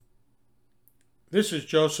This is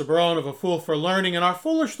Joe Sabrone of A Fool for Learning, and our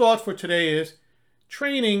foolish thought for today is,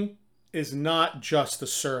 training is not just a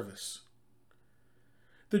service.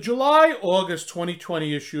 The July-August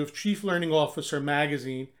 2020 issue of Chief Learning Officer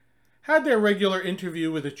magazine had their regular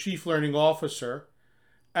interview with a Chief Learning Officer,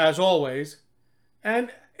 as always,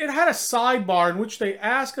 and it had a sidebar in which they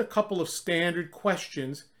ask a couple of standard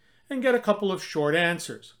questions and get a couple of short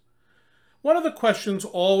answers. One of the questions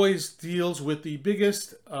always deals with the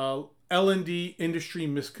biggest L&D industry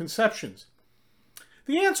misconceptions.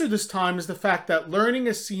 The answer this time is the fact that learning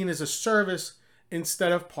is seen as a service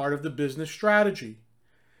instead of part of the business strategy.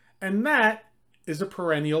 And that is a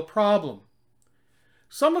perennial problem.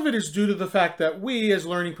 Some of it is due to the fact that we, as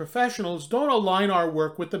learning professionals, don't align our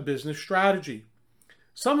work with the business strategy.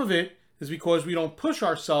 Some of it is because we don't push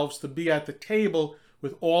ourselves to be at the table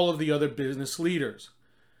with all of the other business leaders.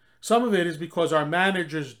 Some of it is because our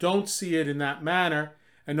managers don't see it in that manner,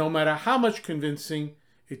 and no matter how much convincing,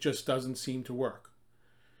 it just doesn't seem to work.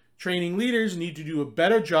 Training leaders need to do a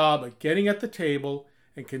better job at getting at the table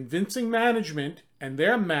and convincing management and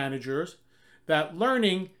their managers that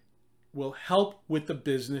learning will help with the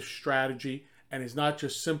business strategy and is not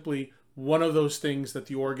just simply one of those things that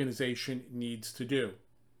the organization needs to do.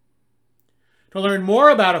 To learn more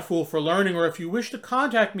about A Fool for Learning, or if you wish to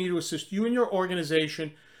contact me to assist you and your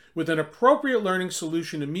organization with an appropriate learning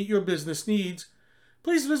solution to meet your business needs,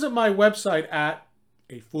 please visit my website at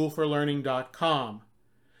afoolforlearning.com.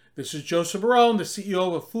 This is Joe Sabrone, the CEO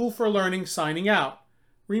of A Fool for Learning, signing out.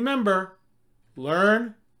 Remember,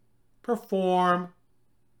 learn, perform,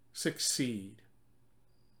 succeed.